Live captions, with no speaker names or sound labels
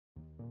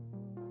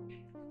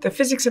The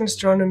Physics and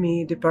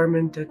Astronomy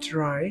department at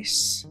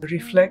Rice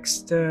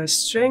reflects the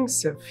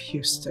strengths of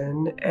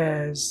Houston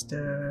as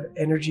the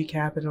energy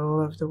capital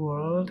of the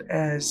world,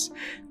 as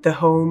the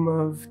home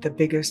of the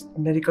biggest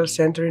medical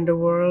center in the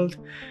world,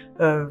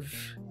 of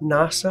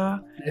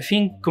NASA. I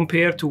think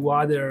compared to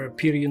other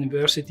peer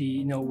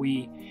university,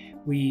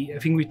 I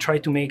think we try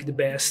to make the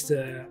best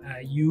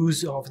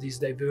use of this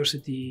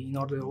diversity in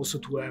order also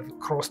to have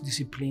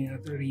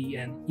cross-disciplinary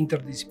and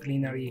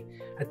interdisciplinary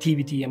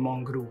activity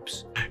among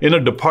groups. In a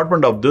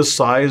department of this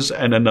size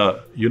and in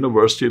a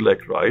university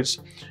like Rice,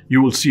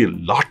 you will see a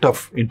lot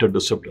of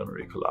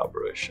interdisciplinary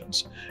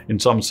collaborations. In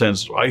some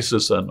sense, Rice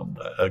is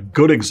a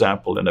good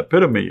example, an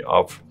epitome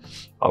of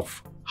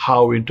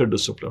how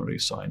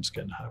interdisciplinary science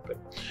can happen.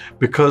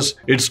 Because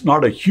it's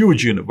not a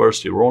huge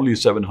university, we're only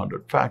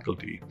 700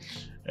 faculty.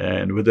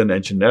 And within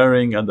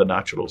engineering and the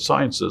natural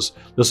sciences,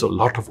 there's a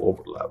lot of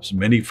overlaps.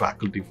 Many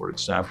faculty, for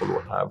example,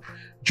 will have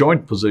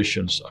joint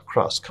positions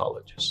across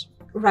colleges.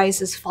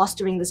 Rice is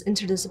fostering this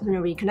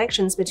interdisciplinary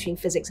connections between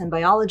physics and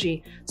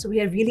biology. So we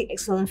have really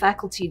excellent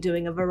faculty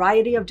doing a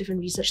variety of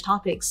different research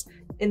topics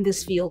in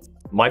this field.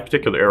 My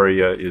particular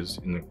area is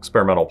in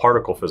experimental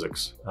particle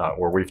physics,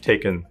 where we've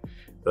taken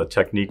the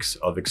techniques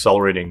of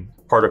accelerating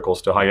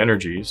particles to high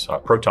energies,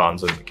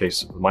 protons in the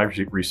case of my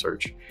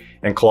research,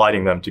 and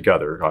colliding them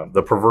together,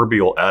 the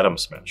proverbial atom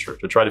smasher,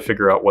 to try to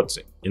figure out what's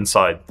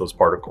inside those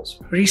particles.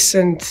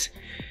 Recent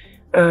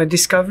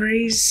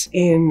discoveries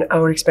in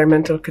our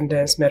experimental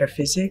condensed matter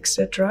physics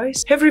at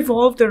Rice have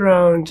revolved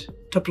around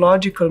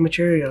topological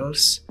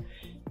materials.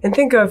 And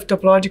think of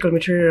topological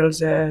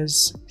materials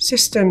as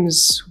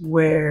systems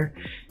where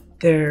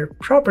their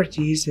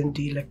properties, and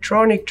the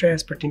electronic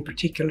transport in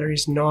particular,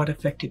 is not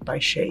affected by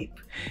shape.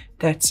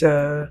 That's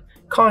a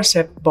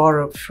concept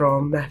borrowed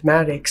from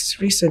mathematics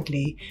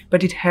recently,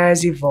 but it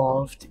has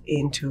evolved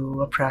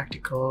into a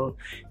practical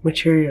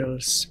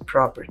materials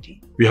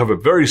property. We have a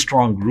very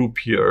strong group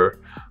here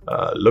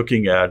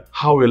looking at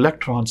how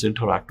electrons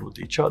interact with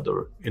each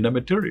other in a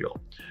material.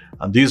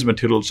 And these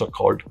materials are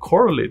called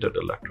correlated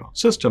electron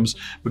systems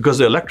because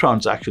the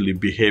electrons actually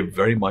behave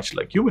very much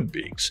like human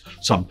beings.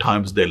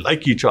 Sometimes they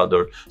like each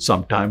other,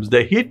 sometimes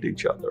they hate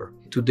each other.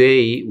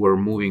 Today, we're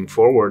moving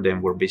forward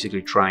and we're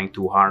basically trying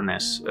to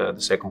harness the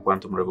second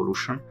quantum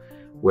revolution,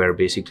 where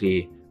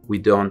basically we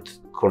don't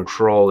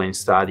control and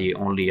study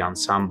only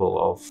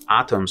ensemble of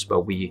atoms,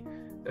 but we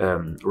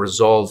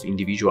resolve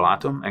individual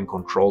atoms and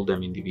control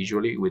them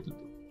individually with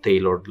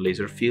tailored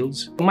laser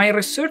fields. My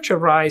research at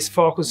Rice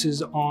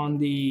focuses on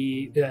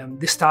the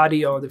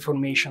study of the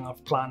formation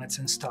of planets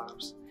and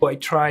stars. I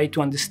try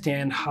to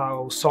understand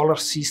how solar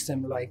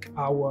systems like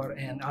our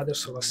and other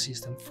solar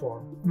systems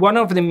form. One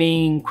of the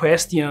main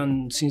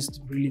questions since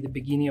really the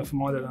beginning of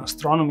modern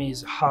astronomy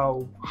is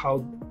how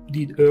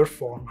did Earth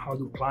form? How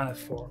do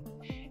planets form?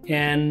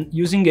 And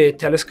using a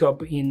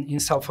telescope in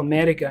South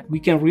America,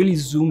 we can really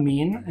zoom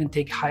in and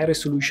take high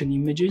resolution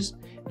images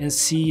and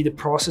see the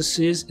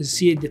processes and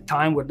see the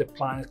time where the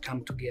planets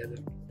come together.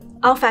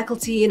 Our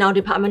faculty in our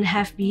department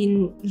have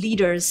been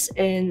leaders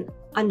in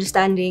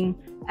understanding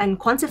and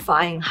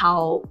quantifying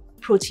how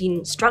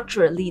protein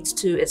structure leads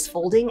to its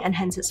folding and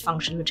hence its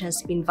function, which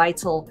has been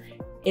vital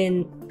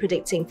in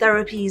predicting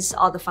therapies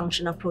or the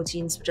function of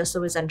proteins, which are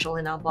so essential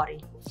in our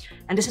body.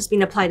 And this has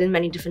been applied in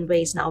many different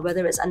ways now,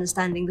 whether it's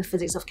understanding the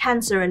physics of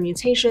cancer and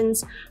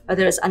mutations,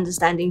 whether it's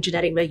understanding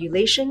genetic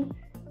regulation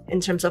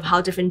in terms of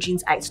how different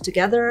genes act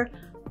together,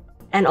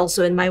 and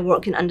also in my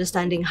work in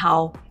understanding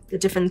how the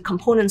different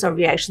components of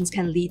reactions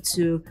can lead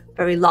to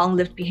very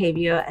long-lived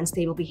behavior and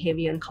stable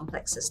behavior in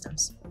complex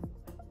systems.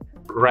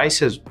 Rice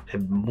has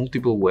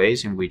multiple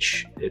ways in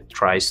which it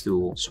tries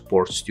to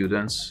support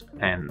students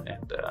and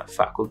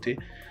faculty.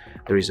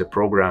 There is a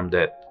program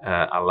that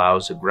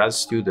allows a grad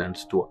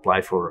student to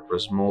apply for a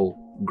small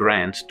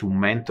grant to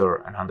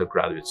mentor an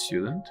undergraduate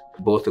student.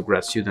 Both the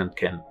grad student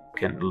can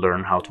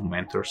learn how to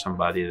mentor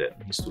somebody that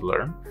needs to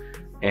learn,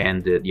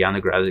 and the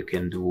undergraduate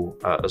can do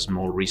a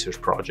small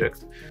research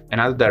project.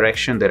 Another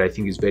direction that I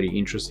think is very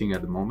interesting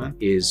at the moment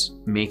is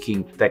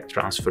making tech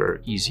transfer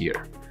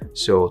easier.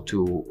 So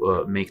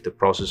to make the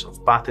process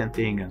of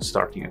patenting and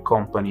starting a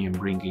company and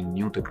bringing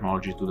new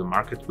technology to the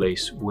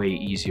marketplace way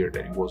easier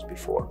than it was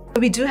before.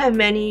 We do have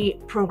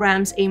many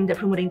programs aimed at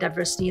promoting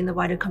diversity in the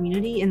wider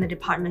community, in the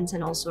departments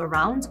and also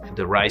around.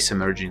 The Rice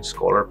Emerging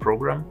Scholar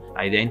Program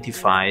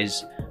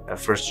identifies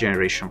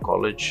first-generation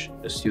college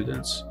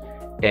students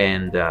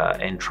and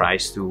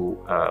tries to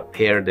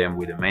pair them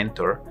with a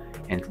mentor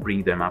and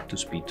bring them up to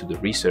speed to the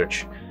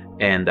research.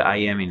 And I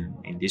am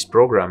in this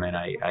program, and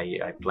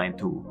I plan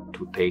to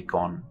take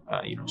on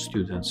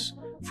students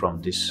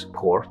from this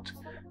cohort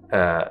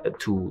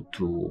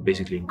to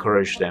basically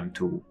encourage them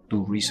to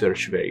do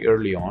research very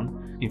early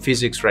on. In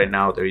physics right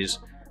now, there is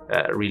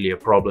really a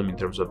problem in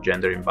terms of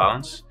gender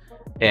imbalance,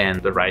 and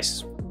the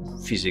Rice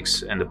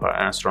Physics and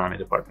Astronomy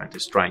department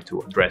is trying to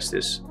address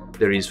this.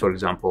 There is, for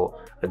example,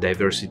 a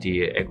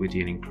diversity, equity,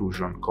 and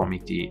inclusion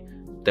committee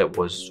that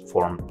was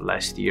formed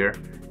last year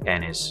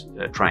and is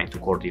trying to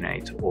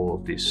coordinate all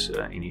of these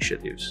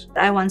initiatives.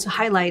 I want to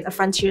highlight a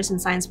Frontiers in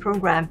Science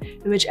program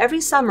in which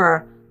every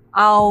summer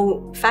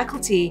our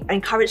faculty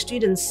encourage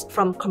students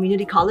from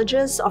community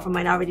colleges or from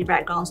minority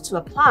backgrounds to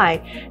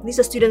apply. These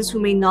are students who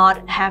may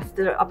not have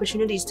the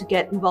opportunities to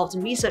get involved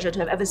in research or to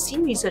have ever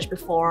seen research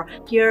before.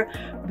 Here,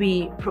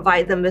 we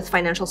provide them with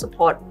financial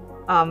support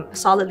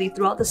solidly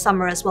throughout the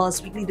summer, as well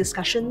as weekly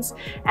discussions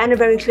and a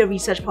very clear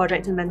research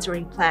project and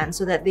mentoring plan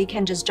so that they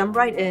can just jump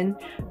right in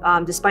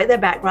despite their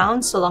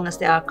background, so long as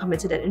they are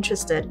committed and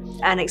interested,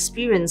 and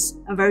experience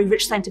a very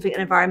rich scientific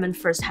environment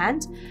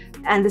firsthand.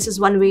 And this is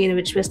one way in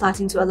which we're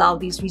starting to allow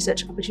these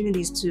research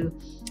opportunities to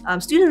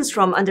students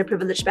from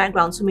underprivileged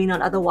backgrounds who may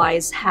not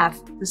otherwise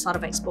have this sort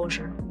of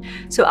exposure.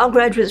 So our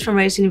graduates from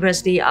Rice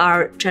University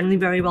are generally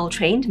very well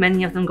trained.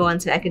 Many of them go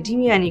into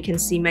academia, and you can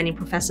see many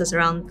professors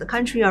around the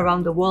country or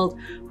around the world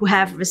who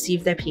have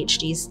received their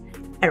PhDs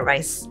at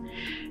Rice.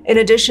 In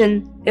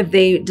addition, if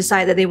they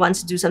decide that they want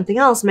to do something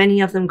else, many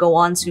of them go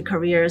on to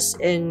careers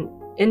in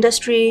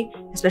industry,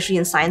 especially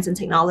in science and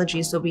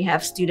technology. So we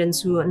have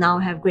students who now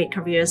have great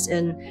careers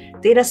in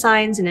data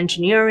science and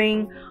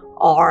engineering,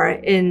 or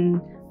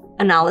in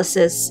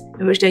analysis,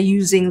 in which they're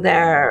using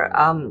their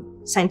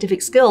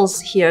scientific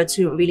skills here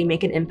to really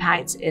make an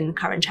impact in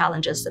current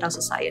challenges that our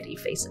society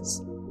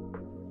faces.